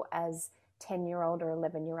people as 10-year-old or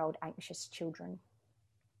 11-year-old anxious children.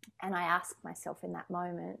 And I ask myself in that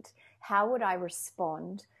moment, how would I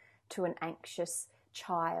respond to an anxious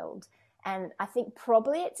child? And I think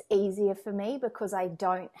probably it's easier for me because I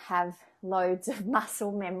don't have loads of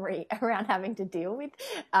muscle memory around having to deal with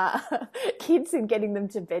kids and getting them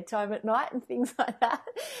to bedtime at night and things like that.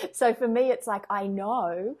 So for me, it's like I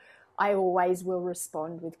know I always will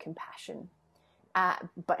respond with compassion,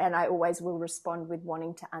 and I always will respond with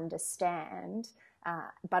wanting to understand,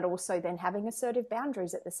 but also then having assertive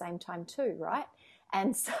boundaries at the same time too, right?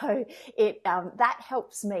 And so that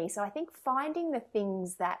helps me. So I think finding the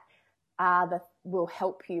things that will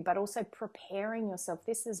help you, but also preparing yourself.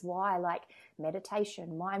 This is why, like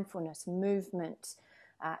meditation, mindfulness, movement,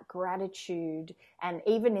 gratitude, and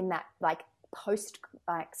even in that like post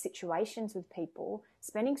situations with people,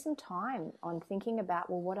 spending some time on thinking about,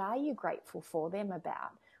 well, what are you grateful for them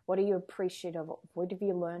about? What are you appreciative of? What have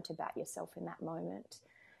you learnt about yourself in that moment?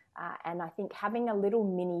 And I think having a little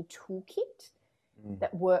mini toolkit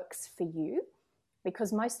that works for you,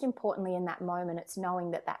 because most importantly in that moment, it's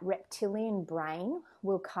knowing that that reptilian brain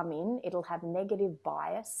will come in. It'll have negative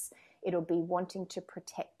bias. It'll be wanting to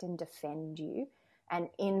protect and defend you. And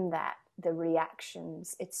in that, the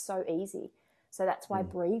reactions, it's so easy. So that's why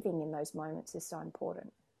breathing in those moments is so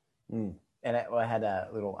important. And I had a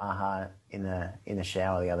little aha in the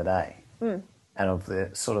shower the other day, and of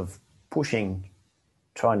the sort of pushing,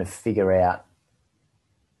 trying to figure out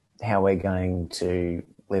how we're going to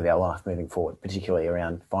live our life moving forward, particularly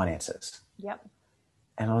around finances. Yep.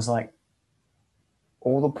 And I was like,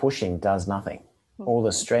 all the pushing does nothing. All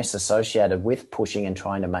the stress associated with pushing and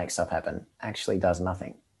trying to make stuff happen actually does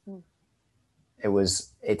nothing.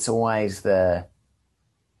 It's always the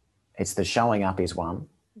showing up is one.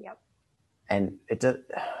 Yep. And it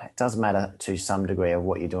does matter to some degree of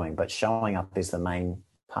what you're doing, but showing up is the main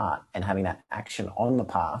part and having that action on the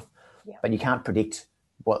path. Yep. But you can't predict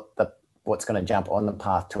what's going to jump on the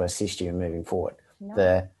path to assist you in moving forward.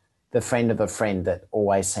 No. The friend of a friend that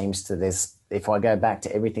always seems to, if I go back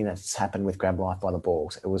to everything that's happened with Grab Life by the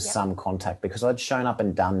Balls, it was some contact because I'd shown up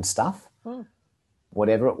and done stuff,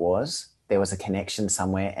 whatever it was, there was a connection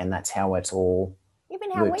somewhere, and that's how it's all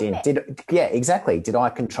even how looped we in. met. Exactly. Did I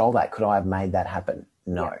control that? Could I have made that happen?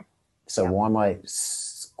 No. Yeah. So why am I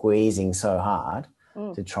squeezing so hard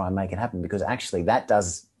to try and make it happen, because actually that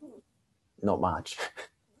does not much,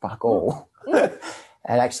 fuck all. It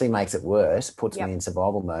actually makes it worse, puts me in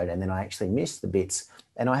survival mode, and then I actually miss the bits,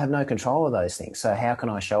 and I have no control of those things. So how can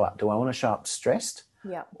I show up? Do I want to show up stressed?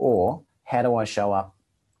 Yeah. Or how do I show up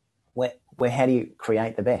how do you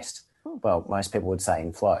create the best? Well, most people would say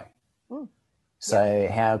in flow. So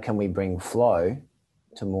how can we bring flow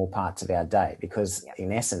to more parts of our day? Because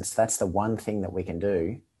in essence, that's the one thing that we can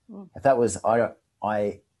do. If that was,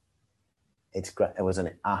 it's great. It was an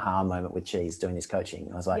aha moment with Cheese doing this coaching.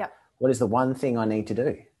 I was like, what is the one thing I need to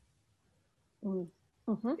do?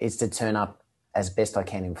 It's to turn up as best I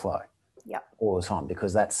can in flow all the time,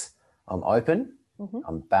 because I'm open,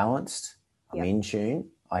 I'm balanced, I'm in tune,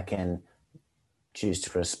 I can choose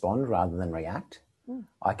to respond rather than react.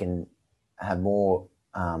 I can have more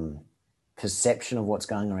perception of what's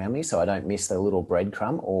going around me, so I don't miss the little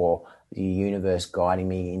breadcrumb or the universe guiding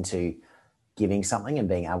me into giving something and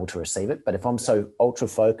being able to receive it. But if I'm so ultra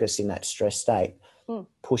focused in that stress state,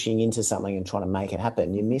 pushing into something and trying to make it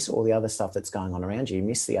happen, you miss all the other stuff that's going on around you. You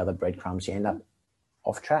miss the other breadcrumbs. You end up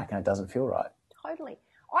off track and it doesn't feel right. Totally.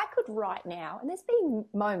 I could right now, and there's been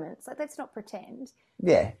moments, like, let's not pretend.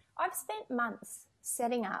 Yeah. I've spent months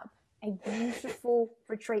setting up a beautiful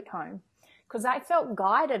retreat home because I felt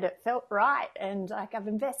guided. It felt right. And like, I've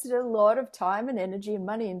invested a lot of time and energy and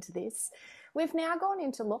money into this. We've now gone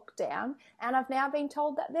into lockdown and I've now been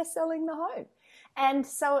told that they're selling the home. And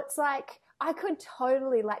so it's like, I could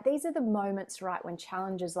totally, like, these are the moments, right, when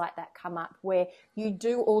challenges like that come up where you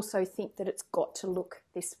do also think that it's got to look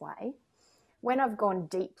this way. When I've gone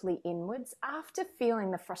deeply inwards, after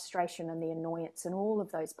feeling the frustration and the annoyance and all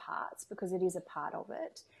of those parts, because it is a part of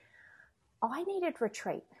it, I needed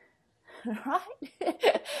retreat,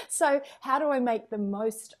 right? So how do I make the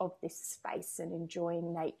most of this space and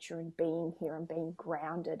enjoying nature and being here and being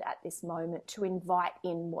grounded at this moment to invite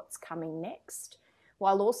in what's coming next,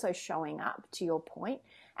 while also showing up, to your point,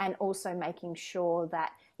 and also making sure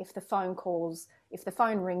that if the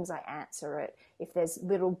phone rings, I answer it. If there's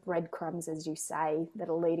little breadcrumbs, as you say, that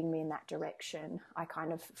are leading me in that direction, I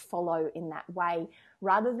kind of follow in that way,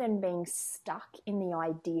 rather than being stuck in the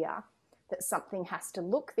idea that something has to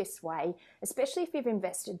look this way, especially if you've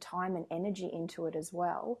invested time and energy into it as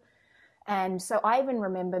well. And so I even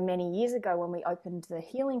remember many years ago when we opened the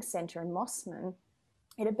healing center in Mossman,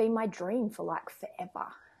 it had been my dream for like forever.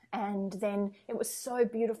 And then it was so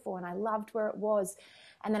beautiful and I loved where it was.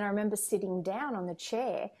 And then I remember sitting down on the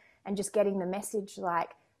chair and just getting the message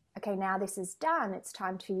like, okay, now this is done. It's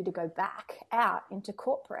time for you to go back out into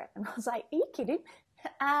corporate. And I was like, are you kidding?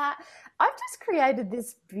 I've just created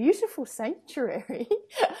this beautiful sanctuary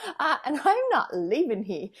and I'm not leaving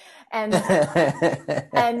here.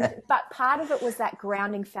 But part of it was that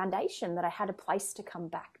grounding foundation that I had a place to come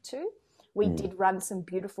back to. We did run some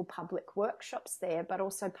beautiful public workshops there, but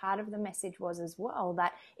also part of the message was as well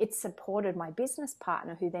that it supported my business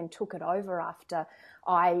partner, who then took it over after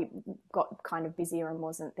I got kind of busier and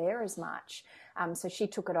wasn't there as much. So she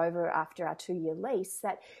took it over after our 2-year lease,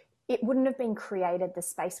 that it wouldn't have been created, the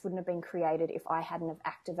space wouldn't have been created if I hadn't have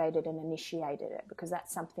activated and initiated it, because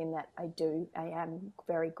that's something that I am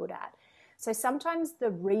very good at. So sometimes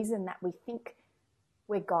the reason that we think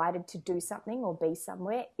we're guided to do something or be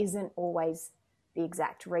somewhere isn't always the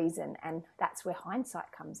exact reason, and that's where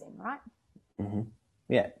hindsight comes in, right? Mm-hmm.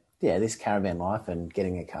 Yeah, this caravan life and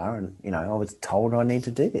getting a car, and I was told I need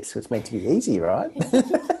to do this, so it's meant to be easy, right?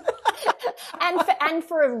 and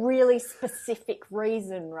for a really specific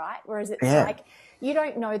reason, right? Whereas it's like, you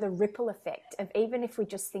don't know the ripple effect of, even if we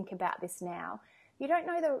just think about this now, you don't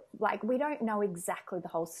know we don't know exactly the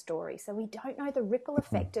whole story. So we don't know the ripple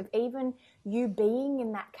effect of even you being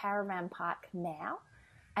in that caravan park now,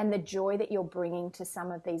 and the joy that you're bringing to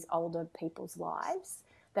some of these older people's lives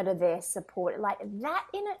that are there support. Like, that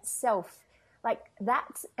in itself, like,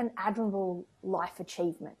 that's an admirable life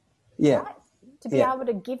achievement. Yeah. Right? To be able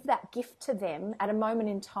to give that gift to them at a moment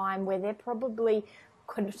in time where they're probably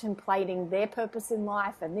contemplating their purpose in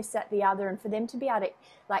life and this, that, the other, and for them to be able to,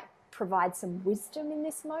 like, provide some wisdom in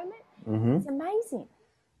this moment. It's amazing.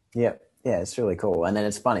 Yeah, it's really cool. And then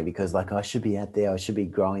it's funny because, like, I should be out there, I should be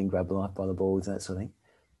growing, grab life by the balls and that sort of thing.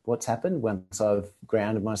 What's happened once I've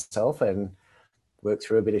grounded myself and worked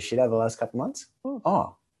through a bit of shit over the last couple of months?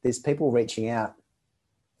 There's people reaching out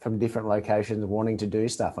from different locations wanting to do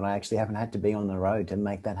stuff, and I actually haven't had to be on the road to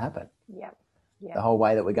make that happen. Yep. The whole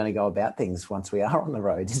way that we're going to go about things once we are on the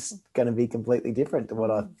road is going to be completely different to what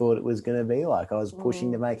I thought it was going to be like. I was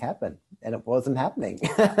pushing to make happen, and it wasn't happening.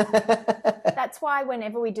 That's that's why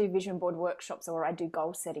whenever we do vision board workshops or I do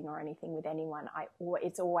goal setting or anything with anyone,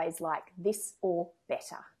 it's always like this or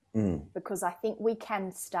better. Because I think we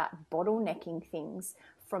can start bottlenecking things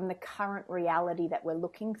from the current reality that we're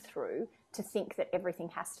looking through to think that everything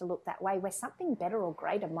has to look that way, where something better or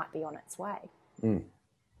greater might be on its way.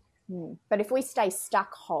 But if we stay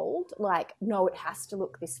stuck hold, like, no, it has to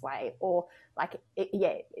look this way, or like,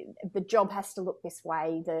 the job has to look this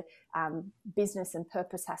way, the business and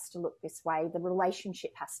purpose has to look this way, the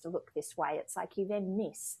relationship has to look this way, it's like you then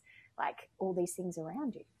miss like all these things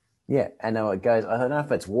around you. Yeah, and it goes, I don't know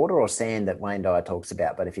if it's water or sand that Wayne Dyer talks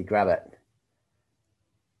about, but if you grab it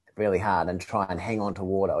really hard and try and hang on to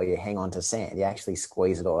water, or you hang on to sand, you actually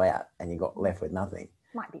squeeze it all out and you got left with nothing.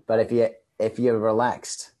 Might be. But if you're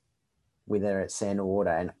relaxed, whether it's sand or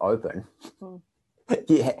water, and open,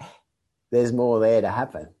 there's more there to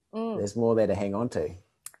happen. There's more there to hang on to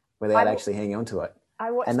without actually hanging on to it. I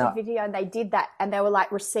watched the video and they did that, and they were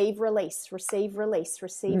like, receive, release, receive, release,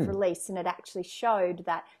 receive, release. And it actually showed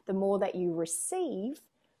that the more that you receive,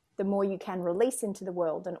 the more you can release into the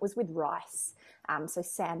world. And it was with rice. So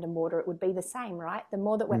sand and water, it would be the same, right? The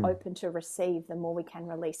more that we're open to receive, the more we can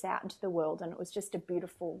release out into the world. And it was just a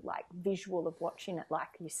beautiful like visual of watching it. Like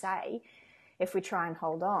you say, if we try and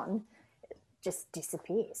hold on, it just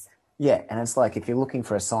disappears. Yeah. And it's like, if you're looking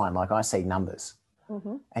for a sign, like I see numbers,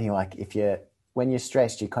 and you're like, when you're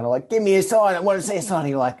stressed, you're kind of like, give me a sign. I want to see a sign. And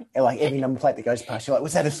you're like every number plate that goes past, you're like,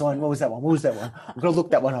 was that a sign? What was that one? What was that one? I've got to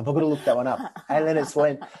look that one up. I've got to look that one up. And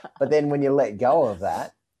then but then when you let go of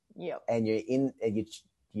that, and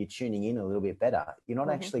you're tuning in a little bit better, you're not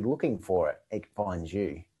actually looking for it. It finds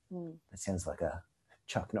you. That sounds like a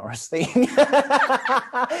Chuck Norris thing.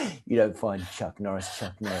 You don't find Chuck Norris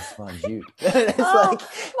finds you.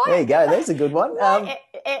 There you go. There's a good one. My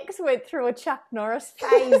ex went through a Chuck Norris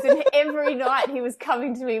phase, and every night he was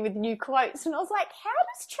coming to me with new quotes, and I was like, how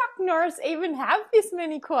does Chuck Norris even have this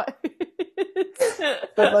many quotes?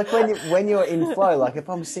 But like when you're in flow, like if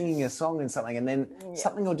I'm singing a song and something, and then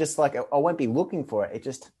something will just like, I won't be looking for it, it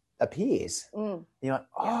just appears. You're like,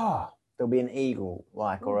 there'll be an eagle,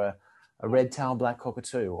 like, or a red-tailed black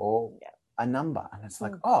cockatoo, or a number, and it's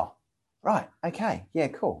like, oh, right, okay, yeah,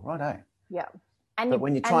 cool, righto. Yeah. But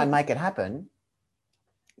when you try and make it happen,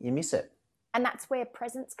 you miss it. And that's where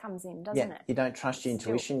presence comes in, doesn't it? You don't trust your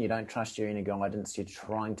intuition, you don't trust your inner guidance, you're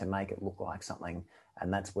trying to make it look like something,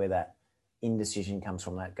 and that's where that indecision comes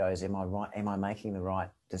from. That goes, am I right? Am I making the right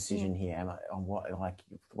decision here? Am I on what? Like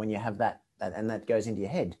when you have that, and that goes into your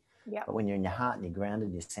head. Yeah. But when you're in your heart and you're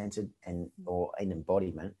grounded, you're centered, or in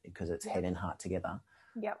embodiment, because it's head and heart together.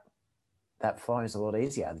 Yep. That flows a lot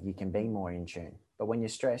easier. You can be more in tune. But when you're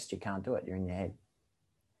stressed, you can't do it. You're in your head.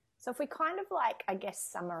 So if we kind of like, I guess,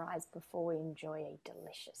 summarize before we enjoy a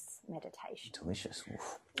delicious meditation. Delicious.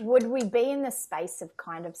 Oof. Would we be in the space of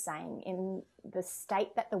kind of saying, in the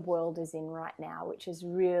state that the world is in right now, which is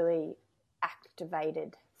really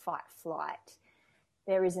activated fight flight,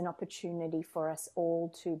 there is an opportunity for us all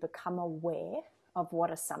to become aware of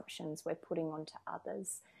what assumptions we're putting onto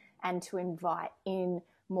others, and to invite in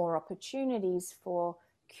more opportunities for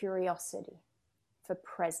curiosity, for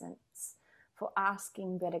presence, for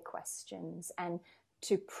asking better questions, and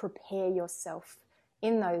to prepare yourself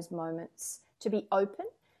in those moments to be open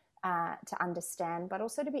to understand, but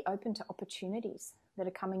also to be open to opportunities that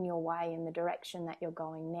are coming your way in the direction that you're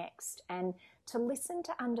going next, and to listen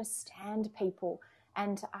to understand people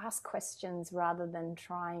and to ask questions rather than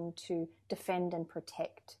trying to defend and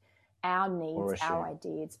protect our needs, our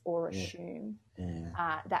ideas, or assume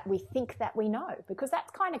that we think that we know, because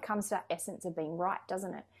that kind of comes to that essence of being right,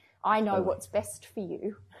 doesn't it? I know what's best for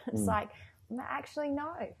you. It's like, actually,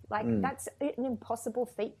 no. Like, that's an impossible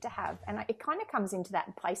feat to have. And it kind of comes into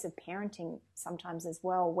that place of parenting sometimes as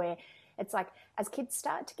well, where it's like, as kids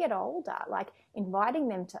start to get older, like inviting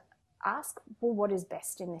them to ask, well, what is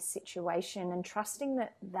best in this situation, and trusting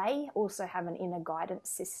that they also have an inner guidance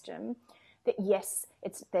system, that yes,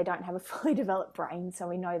 they don't have a fully developed brain, so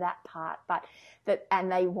we know that part, but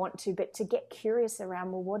they want to, but to get curious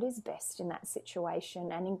around, well, what is best in that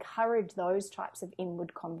situation, and encourage those types of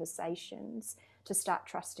inward conversations to start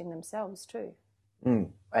trusting themselves too.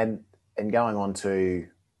 And going on to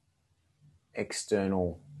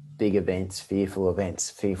external big events,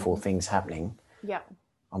 fearful things happening. Yeah.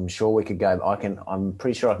 I'm sure we could go, I'm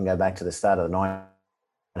pretty sure I can go back to the start of the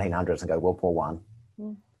 1900s and go World War One,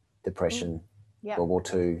 Depression, World War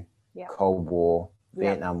Two, Cold War,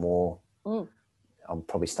 Vietnam War. I'll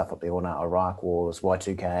probably stuff up the order, Iraq wars,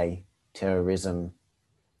 Y2K, terrorism.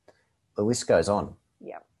 The list goes on.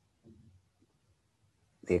 Yeah.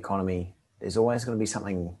 The economy, there's always going to be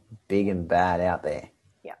something big and bad out there.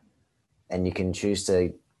 Yeah. and you can choose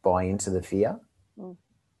to buy into the fear,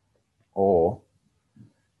 or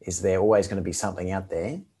is there always going to be something out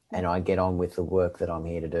there and I get on with the work that I'm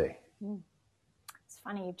here to do? It's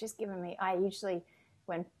funny, you've just given me, I usually,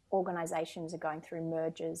 when organisations are going through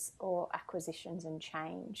mergers or acquisitions and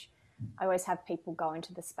change, I always have people go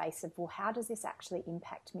into the space of, well, how does this actually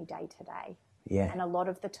impact me day to day? Yeah. And a lot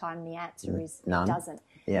of the time the answer is None. It doesn't.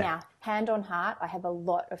 Yeah. Now, hand on heart, I have a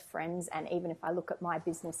lot of friends, and even if I look at my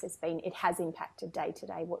business, it has impacted day to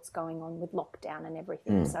day what's going on with lockdown and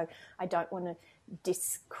everything. So I don't want to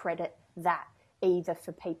discredit that either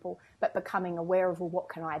for people, but becoming aware of, well, what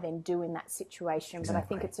can I then do in that situation? Exactly. But I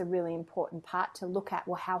think it's a really important part to look at,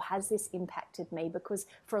 well, how has this impacted me? Because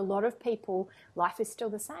for a lot of people, life is still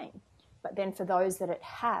the same. But then for those that it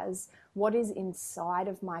has, what is inside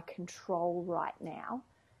of my control right now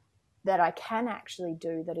that I can actually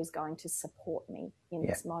do that is going to support me in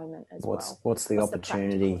this moment as well? What's the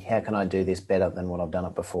opportunity? How can I do this better than what I've done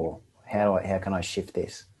it before? How can I shift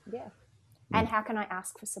this? Yeah. And how can I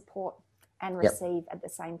ask for support and receive at the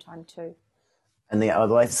same time too? And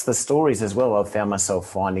it's the stories as well. I've found myself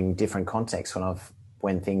finding different contexts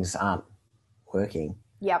when things aren't working.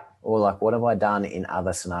 Yep. Or like, what have I done in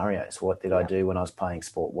other scenarios? What did I do when I was playing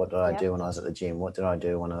sport? What did I do when I was at the gym? What did I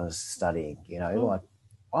do when I was studying? You know, like,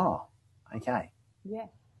 oh, okay. Yeah.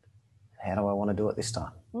 How do I want to do it this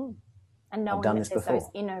time? And knowing that there's those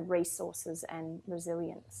inner resources and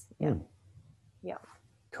resilience. Yeah. Yeah.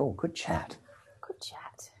 Cool. Good chat. Good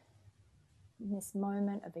chat. In this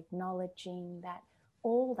moment of acknowledging that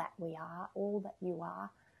all that we are, all that you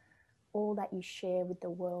are, all that you share with the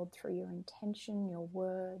world through your intention, your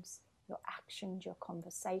words, your actions, your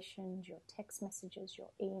conversations, your text messages, your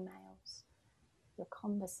emails, your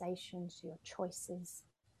conversations, your choices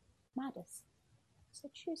matters. So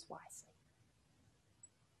choose wisely.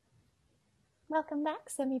 Welcome back,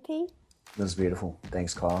 Sammy P. That was beautiful.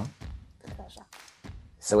 Thanks, Kyla. Pleasure.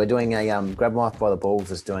 So we're doing Grab Life by the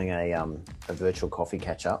Balls is doing a virtual coffee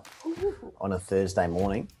catch up on a Thursday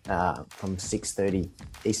morning from 6:30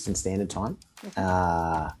 Eastern Standard Time.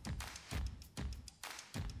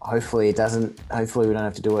 Hopefully we don't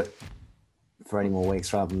have to do it for any more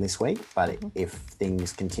weeks rather than this week. But if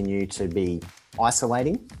things continue to be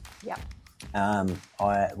isolating,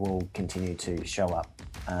 I will continue to show up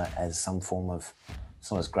as some form of,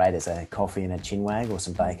 it's not as great as a coffee and a chinwag or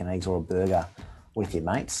some bacon, eggs or a burger with your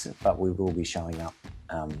mates, but we will be showing up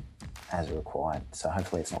as required. So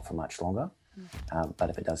hopefully it's not for much longer, but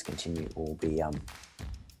if it does continue, we'll be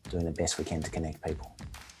doing the best we can to connect people.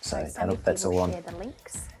 So that's all on. Share the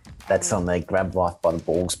links. That's on the Grab Life by the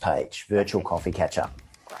Balls page, virtual coffee catch up.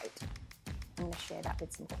 Great. I'm going to share that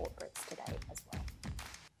with some corporates today as well.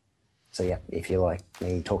 So yeah, if you like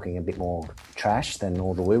me talking a bit more trash than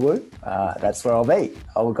all the woo-woo, that's where I'll be.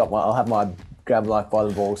 I'll have my Grab Life by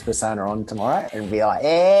the Balls persona on tomorrow and be like,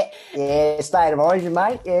 state of origin,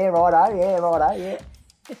 mate. Yeah, righto, yeah.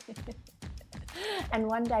 And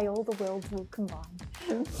one day all the worlds will combine.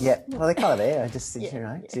 Yeah, well, they're kind of there. Just,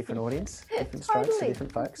 different audience, different strokes for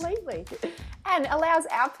different folks. Completely. And allows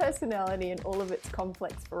our personality and all of its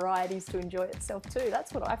complex varieties to enjoy itself too.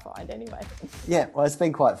 That's what I find anyway. Yeah, well, it's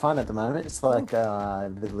been quite fun at the moment. It's like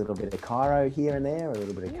a little bit of chiro here and there, a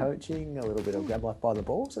little bit of coaching, a little bit of Grab Life by the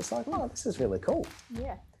Balls. It's like, oh, this is really cool.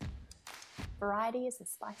 Yeah. Variety is the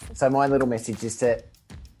spice. So my little message is to,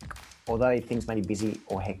 although things may be busy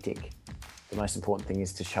or hectic, the most important thing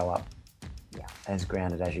is to show up as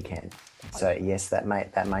grounded as you can. So yes, that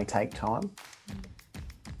may take time,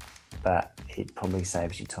 but it probably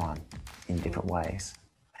saves you time in different ways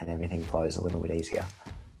and everything flows a little bit easier.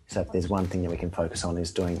 So if there's one thing that we can focus on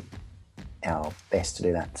is doing our best to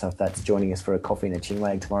do that. So if that's joining us for a coffee and a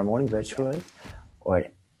chinwag tomorrow morning virtually, or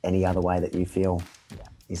any other way that you feel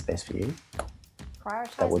is best for you,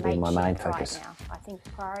 that would be my main focus. Right now. I think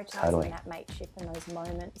prioritising that mateship in those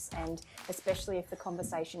moments, and especially if the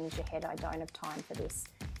conversation is your head, I don't have time for this,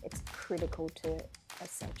 it's critical to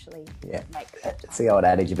essentially make that time. It's the old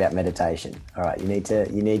adage about meditation. All right, you need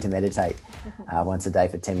to meditate once a day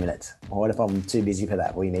for 10 minutes. Well, what if I'm too busy for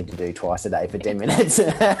that? Well, you need to do twice a day for 10 minutes.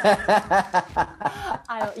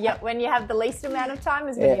 When you have the least amount of time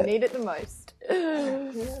is when you need it the most.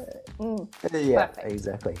 Perfect.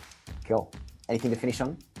 Exactly. Cool. Anything to finish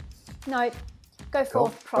on? No. Go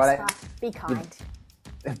forth, prosper, be kind.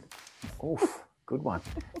 Oof, good one.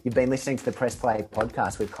 You've been listening to the Press Play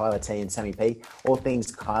podcast with Kyla T and Sammy P. All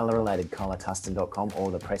things Kyla related, kylatustin.com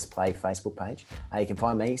or the Press Play Facebook page. You can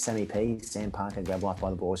find me, Sammy P, Sam Parker, Grab Life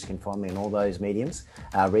by the Balls. You can find me on all those mediums.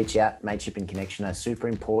 Reach out. Mateship and connection are super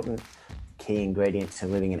important. key ingredient to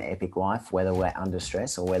living an epic life, whether we're under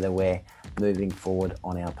stress or whether we're moving forward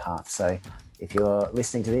on our path. So if you're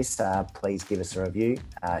listening to this, please give us a review,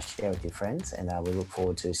 share with your friends, and we look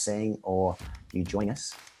forward to seeing or you join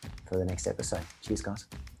us for the next episode. Cheers, guys.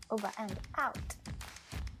 Over and out.